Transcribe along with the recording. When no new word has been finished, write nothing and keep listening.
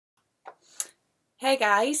Hey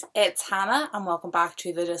guys, it's Hannah and welcome back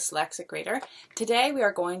to the Dyslexic Reader. Today we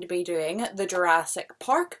are going to be doing the Jurassic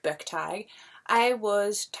Park book tag. I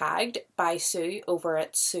was tagged by Sue over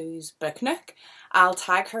at Sue's Book Nook. I'll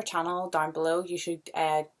tag her channel down below. You should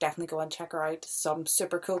definitely go and check her out. Some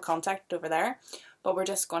super cool content over there. But we're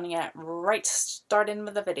just going to get right started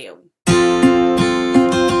with the video.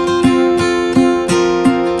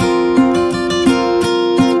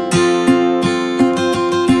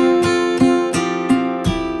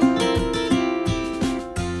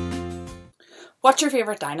 What's your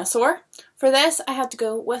favourite dinosaur? For this, I had to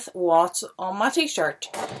go with what's on my t-shirt.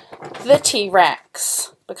 The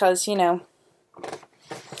T-Rex. Because, you know,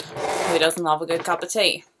 who doesn't love a good cup of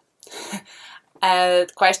tea?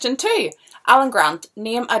 Question 2. Alan Grant,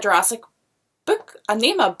 name a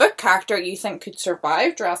book character you think could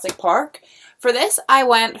survive Jurassic Park. For this, I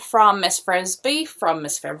went from Miss Frisbee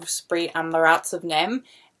and the Rats of Nim.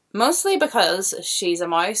 Mostly because she's a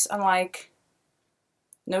mouse and like,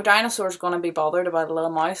 no dinosaur's going to be bothered about a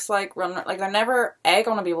little mouse they're never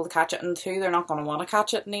going to be able to catch it, and 2, they're not going to want to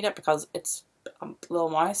catch it and eat it because it's a little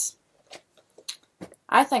mouse.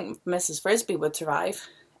 I think Mrs. Frisbee would survive.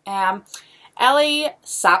 Ellie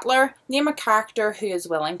Sattler, name a character who is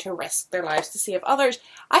willing to risk their lives to save others.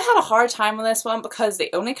 I had a hard time with this one because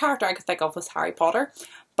the only character I could think of was Harry Potter,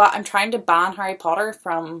 but I'm trying to ban Harry Potter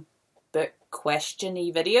from book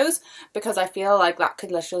question-y videos because I feel like that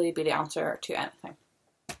could literally be the answer to anything.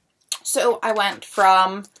 So I went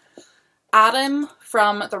from Adam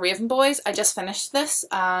from the Raven Boys. I just finished this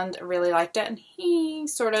and really liked it, and he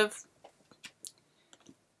sort of,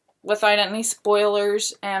 without any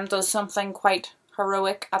spoilers, does something quite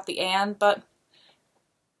heroic at the end, but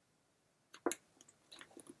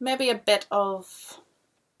maybe a bit of,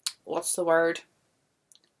 what's the word,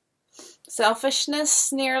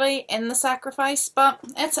 selfishness nearly in the sacrifice, but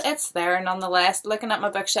it's there nonetheless. Looking at my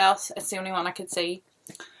bookshelf, it's the only one I could see.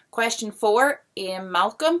 Question 4,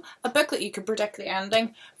 Malcolm, a book that you could predict the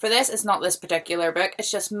ending. For this, it's not this particular book,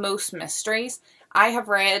 it's just most mysteries. I have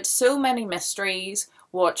read so many mysteries,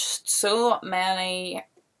 watched so many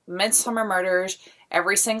Midsummer Murders,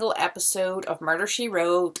 every single episode of Murder, She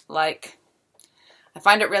Wrote. Like, I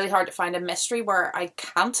find it really hard to find a mystery where I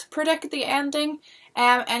can't predict the ending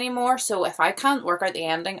anymore. So if I can't work out the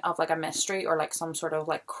ending of like a mystery or like some sort of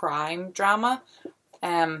like crime drama,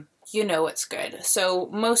 you know it's good. So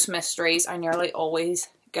most mysteries, I nearly always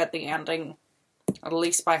get the ending at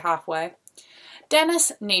least by halfway.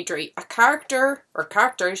 Dennis Nedry, a character or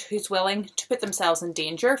characters who's willing to put themselves in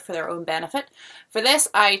danger for their own benefit. For this,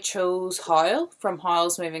 I chose Howl from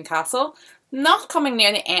Howl's Moving Castle. Not coming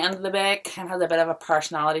near the end of the book, and has a bit of a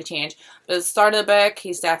personality change. But at the start of the book,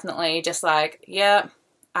 he's definitely just like, yeah,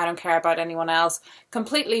 I don't care about anyone else.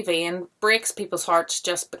 Completely vain, breaks people's hearts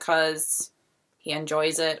just because he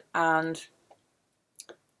enjoys it, and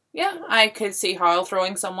yeah, I could see Howl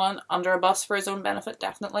throwing someone under a bus for his own benefit,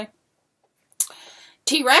 definitely.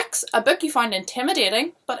 T-Rex, a book you found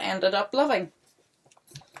intimidating but ended up loving.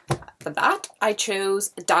 For that, I chose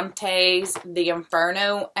Dante's The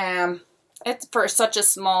Inferno. It's for such a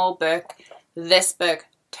small book. This book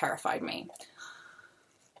terrified me.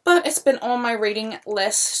 But it's been on my reading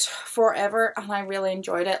list forever and I really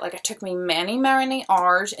enjoyed it. Like, it took me many, many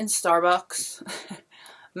hours in Starbucks,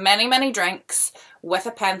 many drinks with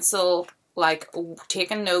a pencil, like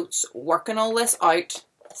taking notes, working all this out.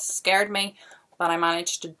 It scared me, but I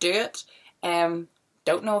managed to do it.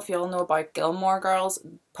 Don't know if you all know about Gilmore Girls,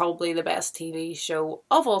 probably the best TV show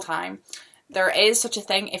of all time. There is such a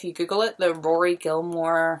thing, if you Google it, the Rory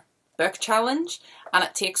Gilmore book challenge, and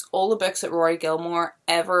it takes all the books that Rory Gilmore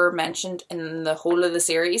ever mentioned in the whole of the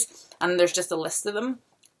series, and there's just a list of them.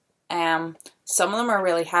 Some of them are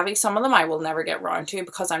really heavy, some of them I will never get round to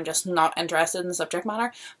because I'm just not interested in the subject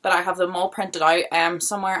matter, but I have them all printed out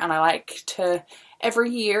somewhere, and I like to every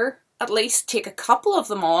year at least take a couple of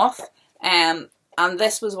them off, and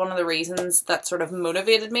this was one of the reasons that sort of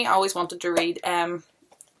motivated me. I always wanted to read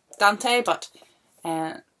Dante, but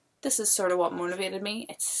this is sort of what motivated me.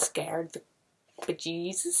 It scared the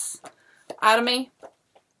bejesus out of me,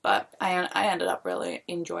 but I ended up really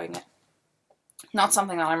enjoying it. Not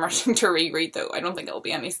something that I'm rushing to reread though. I don't think it'll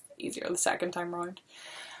be any easier the second time round.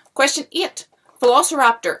 Question 8.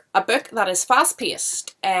 Velociraptor, a book that is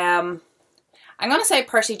fast-paced. I'm going to say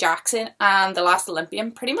Percy Jackson and The Last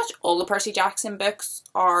Olympian. Pretty much all the Percy Jackson books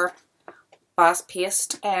are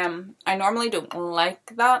fast-paced. I normally don't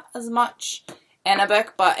like that as much in a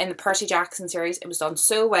book, but in the Percy Jackson series it was done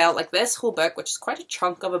so well. Like this whole book, which is quite a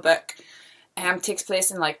chunk of a book, Takes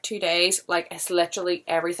place in like 2 days. Like, it's literally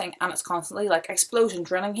everything, and it's constantly like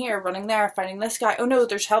explosions, running here, running there, finding this guy, oh no,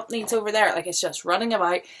 there's help needs over there. Like, it's just running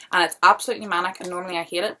about, and it's absolutely manic, and normally I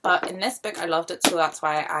hate it, but in this book I loved it, so that's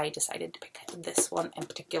why I decided to pick this one in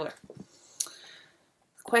particular.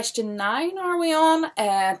 Question 9 are we on?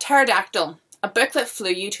 Pterodactyl, a book that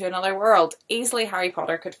flew you to another world. Easily Harry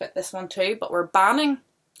Potter could fit this one too, but we're banning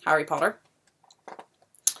Harry Potter.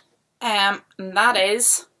 And that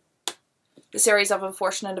is the series of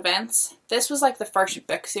unfortunate events. This was like the first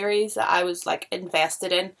book series that I was like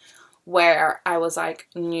invested in, where I was like,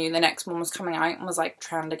 knew the next one was coming out and was like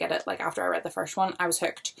trying to get it. Like, after I read the first one, I was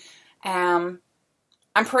hooked. I'm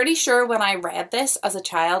pretty sure when I read this as a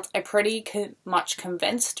child, I pretty much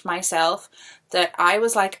convinced myself that I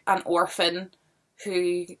was like an orphan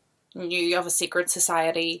who knew of a secret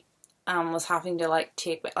society and was having to like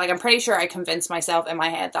take, like, I'm pretty sure I convinced myself in my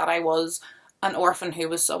head that I was an orphan who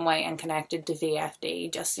was some way and connected to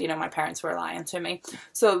VFD. Just, you know, my parents were lying to me.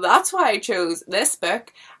 So that's why I chose this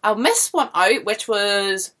book. I'll miss one out, which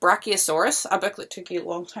was Brachiosaurus, a book that took you a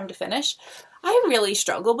long time to finish. I really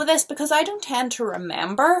struggled with this because I don't tend to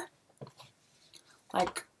remember,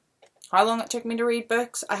 like, how long it took me to read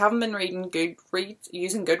books. I haven't been reading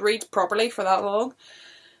using Goodreads properly for that long.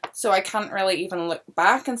 So I can't really even look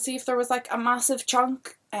back and see if there was like a massive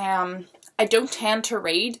chunk. I don't tend to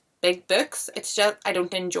read big books. It's just I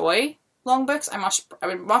don't enjoy long books. I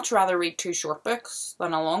would much rather read 2 short books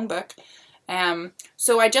than a long book.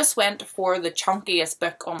 So I just went for the chunkiest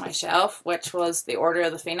book on my shelf, which was The Order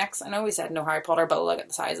of the Phoenix. I know we said no Harry Potter, but look at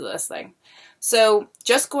the size of this thing. So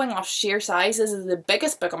just going off sheer size, this is the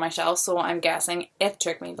biggest book on my shelf, so I'm guessing it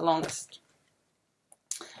took me the longest.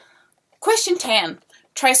 Question 10.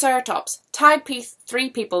 Triceratops. Tag 3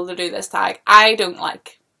 people to do this tag. I don't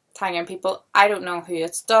like tagging people. I don't know who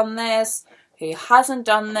has done this, who hasn't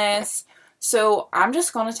done this. So I'm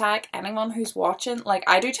just going to tag anyone who's watching. Like,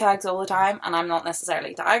 I do tags all the time and I'm not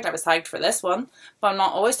necessarily tagged. I was tagged for this one, but I'm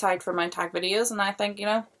not always tagged for my tag videos. And I think, you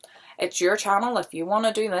know, it's your channel. If you want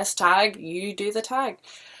to do this tag, you do the tag.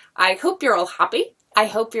 I hope you're all happy. I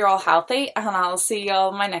hope you're all healthy, and I'll see you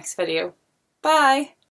all in my next video. Bye!